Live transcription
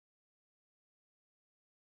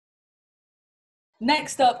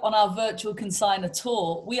Next up on our virtual consignor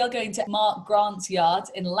tour, we are going to Mark Grant's yard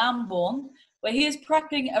in Lambourne, where he is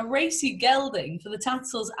prepping a racy gelding for the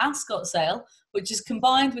Tattersalls Ascot sale, which is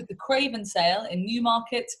combined with the Craven sale in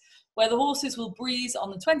Newmarket, where the horses will breeze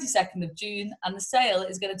on the 22nd of June and the sale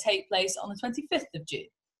is going to take place on the 25th of June.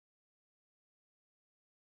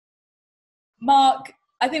 Mark,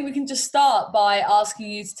 I think we can just start by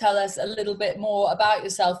asking you to tell us a little bit more about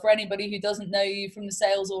yourself for anybody who doesn't know you from the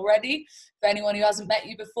sales already, for anyone who hasn't met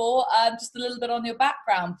you before, just a little bit on your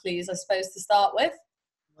background, please, I suppose, to start with.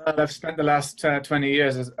 Well, I've spent the last 20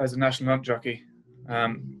 years as a national hunt jockey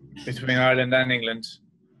between Ireland and England.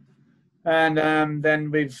 And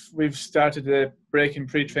then we've started the breaking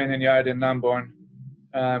pre-training yard in Lambourne,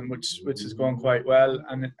 which is going quite well.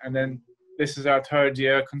 And then this is our third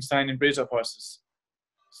year consigning breed-up horses.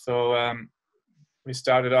 So we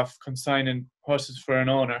started off consigning horses for an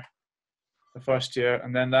owner the first year,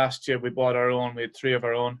 and then last year we bought our own. We had 3 of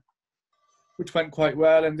our own, which went quite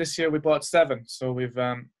well. And this year we bought 7. So we've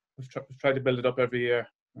tried to build it up every year,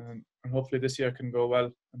 and hopefully this year can go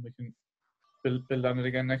well, and we can build on it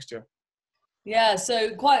again next year. Yeah,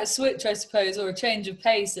 so quite a switch, I suppose, or a change of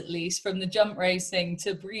pace at least, from the jump racing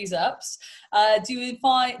to breeze ups. Do you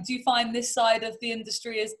find this side of the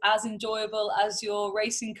industry as enjoyable as your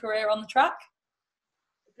racing career on the track?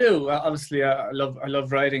 I do. Obviously, I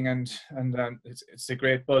love riding, and it's a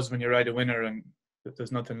great buzz when you ride a winner, and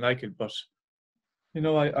there's nothing like it. But you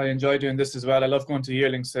know, I enjoy doing this as well. I love going to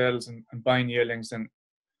yearling sales and buying yearlings, and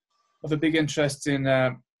I have a big interest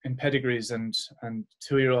in pedigrees and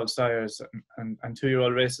 2-year-old sires and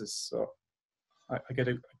 2-year-old races. So I get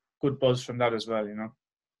a good buzz from that as well, you know.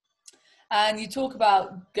 And you talk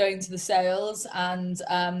about going to the sales and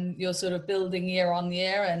you're sort of building year on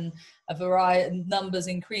year and a variety numbers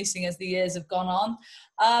increasing as the years have gone on.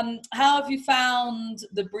 How have you found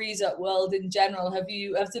the breeze up world in general? Have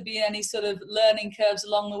there been any sort of learning curves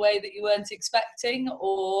along the way that you weren't expecting,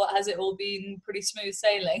 or has it all been pretty smooth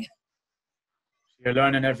sailing? You're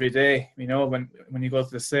learning every day, you know, when you go to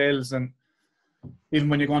the sales, and even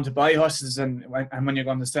when you're going to buy horses and when you're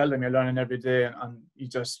going to sell them, you're learning every day, and you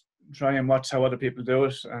just try and watch how other people do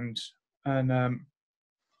it, and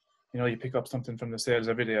you know, you pick up something from the sales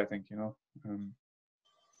every day, I think, you know,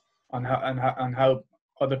 on how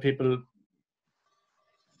other people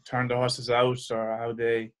turn the horses out, or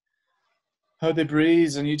how they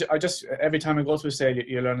breeze, and every time I go to a sale,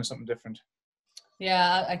 you're learning something different.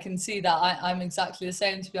 Yeah, I can see that. I'm exactly the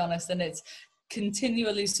same, to be honest, and it's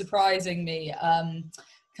continually surprising me,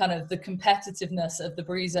 kind of the competitiveness of the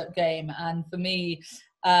breeze up game, and for me,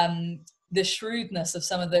 the shrewdness of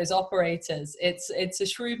some of those operators. It's a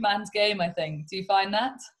shrewd man's game, I think. Do you find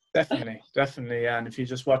that? Definitely, yeah. And if you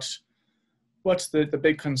just watch the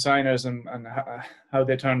big consignors and how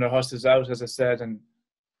they turn their horses out, as I said, and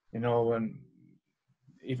you know, and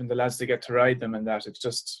even the lads that get to ride them, and that, it's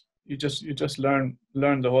just you just learn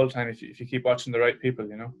the whole time if you keep watching the right people,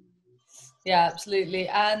 you know. Yeah, absolutely.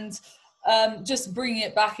 And just bringing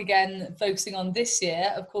it back again, focusing on this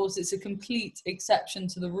year, of course, it's a complete exception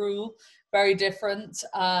to the rule, very different.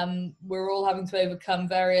 We're all having to overcome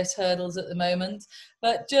various hurdles at the moment.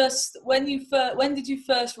 But just when did you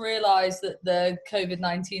first realise that the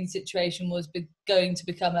COVID-19 situation was going to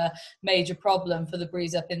become a major problem for the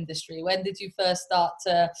breeze up industry? When did you first start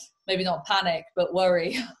to maybe not panic but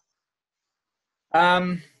worry?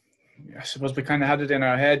 I suppose we kind of had it in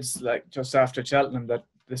our heads, like just after Cheltenham, that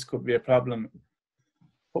this could be a problem.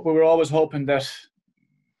 But we were always hoping that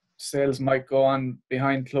sales might go on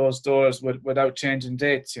behind closed doors without changing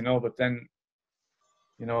dates, you know. But then,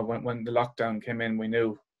 you know, when the lockdown came in, we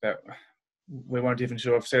knew that we weren't even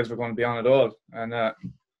sure if sales were going to be on at all. And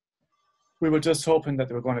we were just hoping that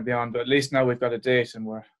they were going to be on. But at least now we've got a date, and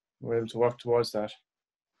we're able to work towards that.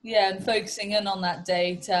 Yeah, and focusing in on that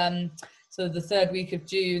date, so the 3rd week of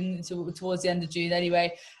June, towards the end of June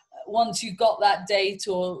anyway, once you got that date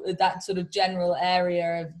or that sort of general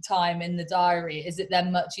area of time in the diary, is it then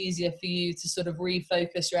much easier for you to sort of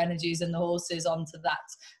refocus your energies and the horses onto that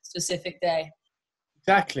specific day?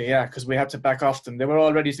 Exactly, yeah, because we had to back off them. They were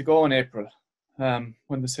all ready to go in April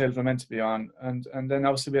when the sales were meant to be on. And then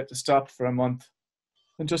obviously we had to stop for a month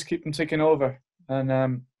and just keep them ticking over.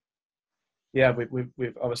 And yeah,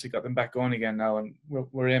 we've obviously got them back going again now, and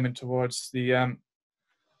we're aiming towards the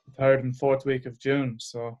 3rd and 4th week of June.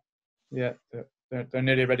 So yeah, they're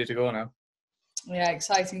nearly ready to go now. Yeah,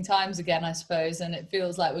 exciting times again, I suppose, and it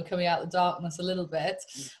feels like we're coming out of the darkness a little bit.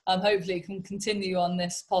 Hopefully it can continue on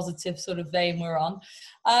this positive sort of vein we're on.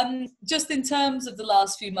 Just in terms of the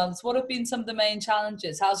last few months, what have been some of the main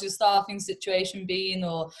challenges? How's your staffing situation been?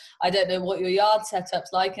 Or I don't know what your yard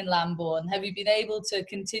setup's like in Lambourne. Have you been able to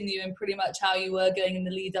continue in pretty much how you were going in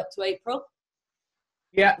the lead up to April?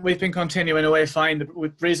 Yeah, we've been continuing away fine.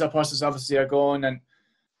 With breeze up horses obviously are going, and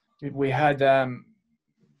we had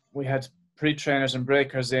pre-trainers and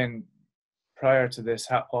breakers in prior to this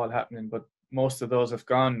all happening, but most of those have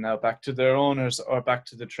gone now back to their owners or back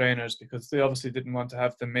to the trainers, because they obviously didn't want to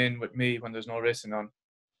have them in with me when there's no racing on.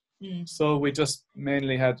 So we just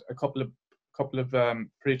mainly had a couple of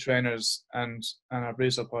pre-trainers and our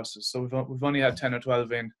breeze up horses. So we've only had 10 or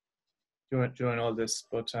 12 in during all this,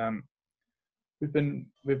 but we've been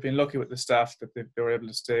lucky with the staff that they were able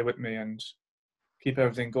to stay with me and keep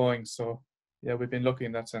everything going. So yeah, we've been lucky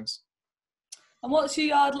in that sense. And what's your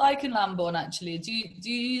yard like in Lambourne, actually? Do you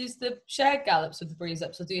use the shared gallops with the breeze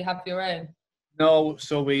ups, or do you have your own? No,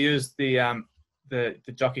 so we use the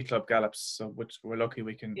jockey club gallops, so which we're lucky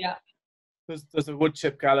we can. Yeah. There's a wood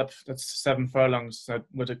chip gallop that's 7 furlongs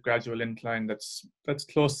with a gradual incline that's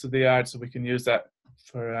close to the yard, so we can use that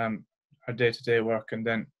for our day-to-day work. And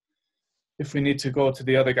then if we need to go to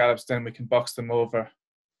the other gallops, then we can box them over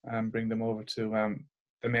and bring them over to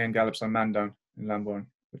the main gallops on Mandown in Lambourne,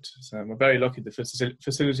 which is we're very lucky. The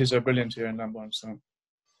facilities are brilliant here in Lambourne, so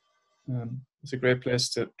it's a great place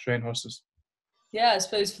to train horses. Yeah, I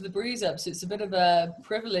suppose for the breeze ups, it's a bit of a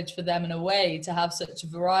privilege for them in a way to have such a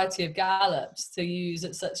variety of gallops to use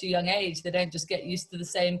at such a young age. They don't just get used to the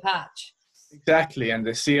same patch. Exactly, and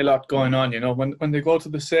they see a lot going on. You know, when they go to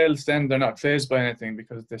the sales, then they're not fazed by anything,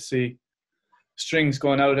 because they see strings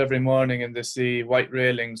going out every morning and they see white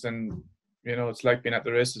railings, and you know, it's like being at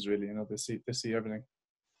the races, really. You know, they see everything.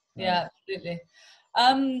 Yeah, absolutely.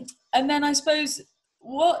 And then I suppose,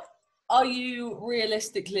 what are you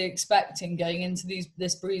realistically expecting going into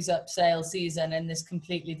this breeze up sale season in this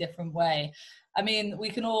completely different way? I mean, we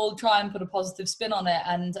can all try and put a positive spin on it,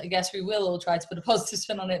 and I guess we will all try to put a positive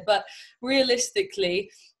spin on it, but realistically,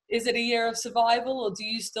 is it a year of survival, or do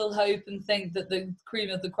you still hope and think that the cream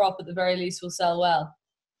of the crop at the very least will sell well?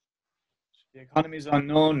 The economy is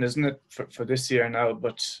unknown, isn't it, for this year now,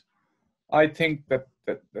 but I think that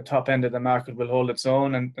the top end of the market will hold its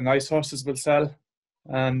own, and the nice horses will sell.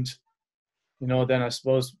 And you know, then I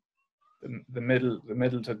suppose the middle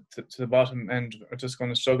to the bottom end are just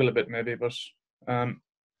going to struggle a bit, maybe. But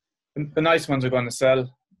the nice ones are going to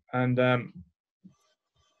sell, and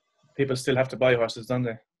people still have to buy horses, don't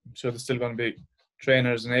they? I'm sure there's still going to be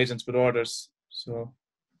trainers and agents with orders. So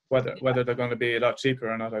whether they're going to be a lot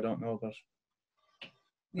cheaper or not, I don't know. But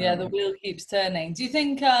yeah, the wheel keeps turning. Do you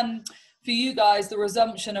think for you guys, the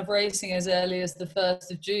resumption of racing as early as the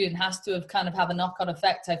 1st of June has to have a knock-on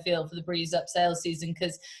effect, I feel, for the breeze up sales season,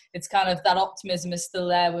 because it's kind of that optimism is still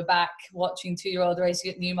there. We're back watching 2-year-old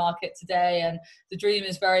racing at Newmarket today, and the dream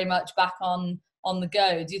is very much back on the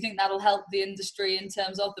go. Do you think that'll help the industry in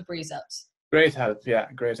terms of the breeze ups? Great help, yeah,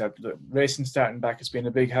 great help. The racing starting back has been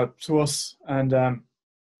a big help to us, and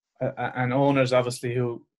owners obviously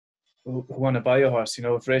who want to buy a horse. You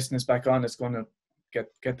know, if racing is back on, it's going to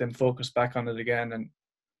get them focused back on it again. And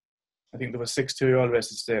I think there were 6 2-year-old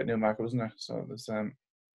races today at Newmarket, wasn't there? So there's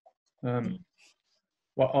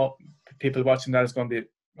people watching that is going to be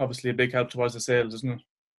obviously a big help towards the sales, isn't it?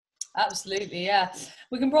 Absolutely, yeah.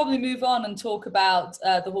 We can probably move on and talk about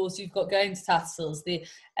the horse you've got going to Tattersalls, the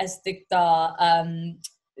ESTIDHKAAR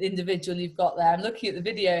individual you've got there. I'm looking at the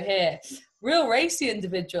video here. Real racy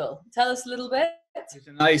individual. Tell us a little bit. He's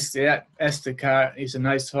a nice, ESTIDHKAAR. He's a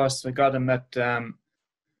nice horse. I got him at the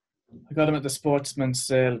Sportsman's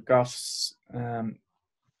Sale, Goffs,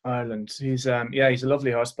 Ireland. He's a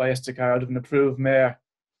lovely horse by ESTIDHKAAR, out of an approved mare.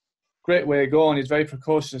 Great way of going. He's very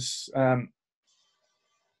precocious.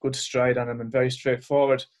 Good stride on him and very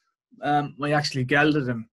straightforward. I actually gelded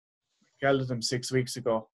him 6 weeks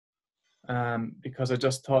ago because I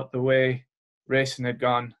just thought the way racing had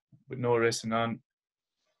gone with no racing on,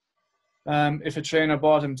 if a trainer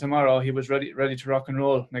bought him tomorrow, he was ready to rock and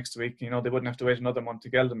roll next week. You know, they wouldn't have to wait another month to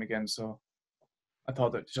geld him again. So I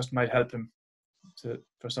thought that just might help him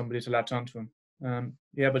for somebody to latch onto him.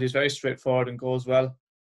 But he's very straightforward and goes well.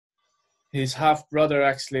 His half brother,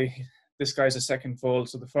 actually, this guy's a second foal.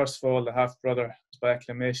 So the first foal, the half brother, is by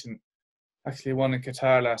acclamation, actually won in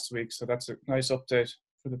Qatar last week. So that's a nice update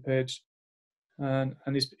for the page. And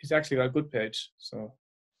he's actually got a good page. So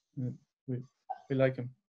we like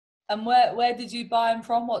him. And where did you buy him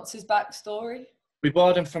from? What's his backstory? We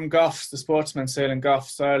bought him from Goffs, the Sportsman's Sale in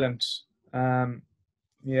Goffs, Ireland.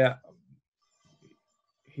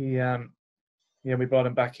 yeah, we brought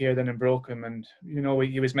him back here then and broke him, and you know,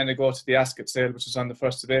 he was meant to go to the Ascot sale, which was on the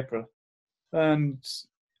 1st of April, and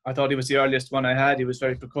I thought he was the earliest one I had. He was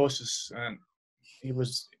very precocious, and he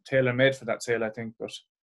was tailor-made for that sale, I think, but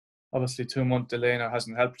obviously 2-month delay now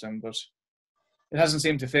hasn't helped him, but it hasn't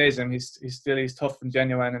seemed to faze him. He's tough and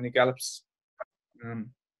genuine, and he gallops.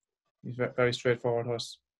 He's a very straightforward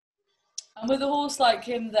horse. And with a horse like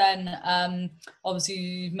him then, obviously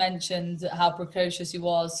you've mentioned how precocious he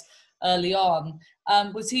was early on.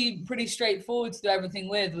 Was he pretty straightforward to do everything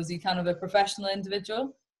with? Was he kind of a professional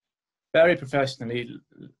individual? Very professional. He'd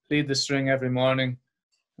lead the string every morning.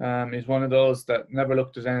 He's one of those that never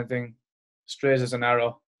looked at anything, straight as an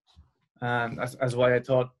arrow. And that's why I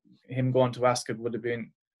thought him going to Ascot would have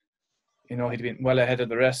been, you know, he'd been well ahead of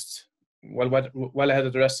the rest. Well ahead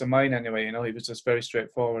of the rest of mine anyway. You know, he was just very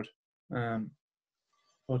straightforward.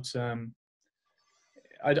 But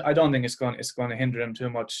I don't think it's going to hinder him too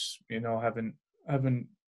much, you know, having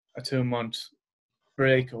a 2-month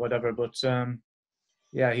break or whatever. But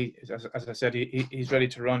yeah, he, as I said, he's ready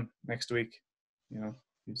to run next week. You know,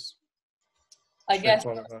 he's. I guess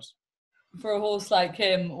for a horse like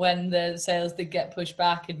him, when the sales did get pushed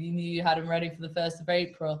back and you knew you had him ready for the 1st of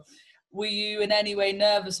April, were you in any way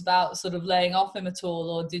nervous about sort of laying off him at all,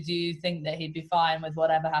 or did you think that he'd be fine with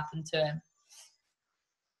whatever happened to him?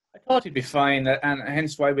 I thought he'd be fine, and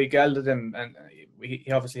hence why we gelded him. And he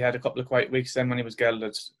obviously had a couple of quiet weeks then when he was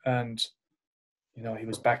gelded, and you know, he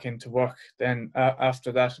was back into work. Then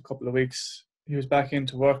after that, a couple of weeks, he was back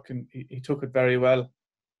into work, and he took it very well.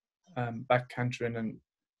 Back cantering, and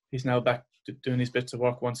he's now back doing his bits of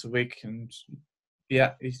work once a week, and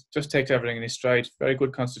yeah, he just takes everything in his stride. Very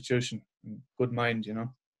good constitution, and good mind, you know.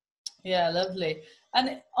 Yeah, lovely.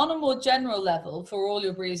 And on a more general level, for all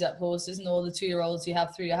your breeze-up horses and all the 2-year-olds you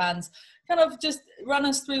have through your hands, kind of just run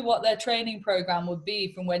us through what their training program would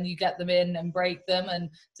be from when you get them in and break them, and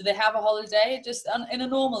do they have a holiday just in a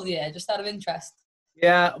normal year, just out of interest?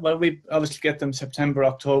 Yeah, well, we obviously get them September,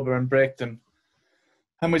 October and break them.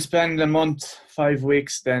 And we spend a month, 5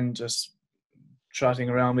 weeks then just trotting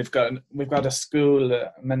around. We've got a school,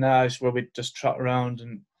 a menage, where we just trot around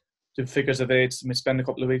and do figures of 8s, and we spend a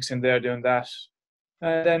couple of weeks in there doing that.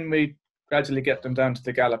 And then we gradually get them down to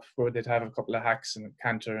the gallop, where they'd have a couple of hacks and a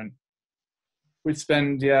canter, and we'd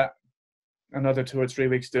spend another 2 or 3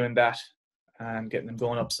 weeks doing that and getting them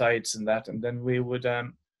going up sides and that. And then we would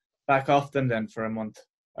back off them then for a month.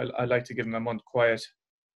 I like to give them a month quiet,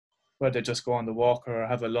 where they just go on the walker or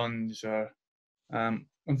have a lunge, or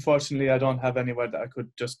unfortunately I don't have anywhere that I could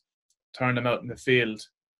just turn them out in the field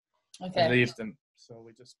and leave them. So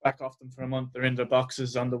we just back off them for a month. They're in their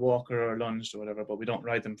boxes on the walker or lunged or whatever, but we don't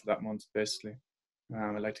ride them for that month basically.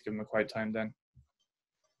 I like to give them a quiet time then.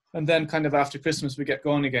 And then kind of after Christmas we get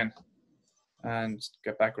going again and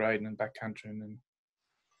get back riding and back cantering,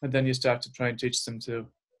 and then you start to try and teach them to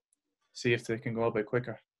see if they can go a bit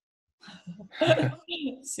quicker.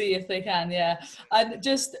 See if they can, yeah. And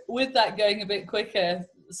just with that going a bit quicker,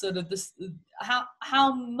 sort of this,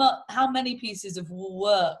 how many pieces of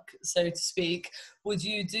work, so to speak, would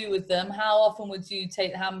you do with them? How often would you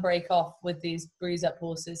take the handbrake off with these breeze-up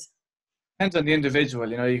horses? Depends on the individual.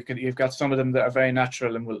 You know, you've got some of them that are very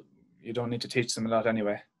natural and you don't need to teach them a lot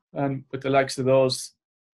anyway. And with the likes of those,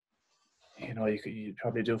 you know, you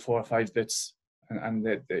probably do 4 or 5 bits. And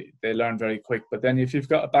they learn very quick. But then if you've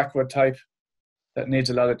got a backward type that needs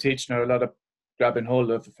a lot of teaching or a lot of grabbing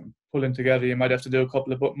hold of and pulling together, you might have to do a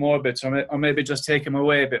couple of more bits, or maybe just take them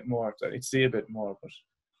away a bit more, that they'd see a bit more. But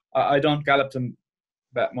I don't gallop them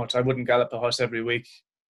that much. I wouldn't gallop a horse every week.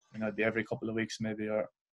 You know, it'd be every couple of weeks maybe,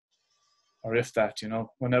 or if that, you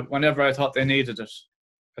know, whenever I thought they needed it.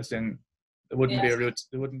 As in, there wouldn't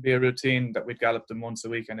be a routine that we'd gallop them once a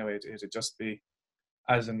week anyway. It'd just be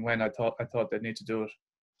as and when I thought they'd need to do it.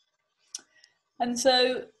 And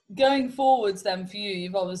so going forwards then for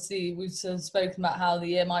you, we've sort of spoken about how the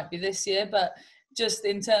year might be this year, but just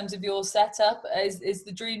in terms of your setup, is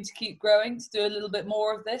the dream to keep growing, to do a little bit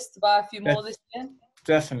more of this, to buy a few more this year?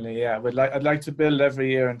 Definitely, yeah. I'd like to build every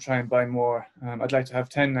year and try and buy more. I'd like to have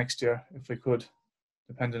 10 next year if we could,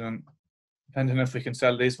 depending on if we can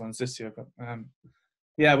sell these ones this year. But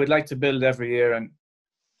yeah, we'd like to build every year, and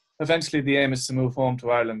eventually the aim is to move home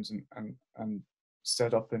to Ireland and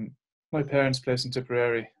set up in my parents' place in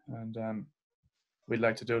Tipperary, and we'd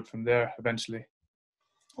like to do it from there eventually.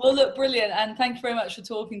 Well, look, brilliant, and thank you very much for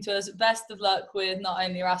talking to us. Best of luck with not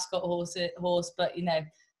only your Ascot horse, but you know,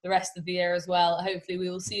 the rest of the year as well. Hopefully we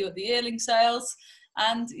will see you at the yearling sales,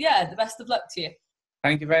 and yeah, the best of luck to you.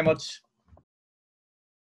 Thank you very much.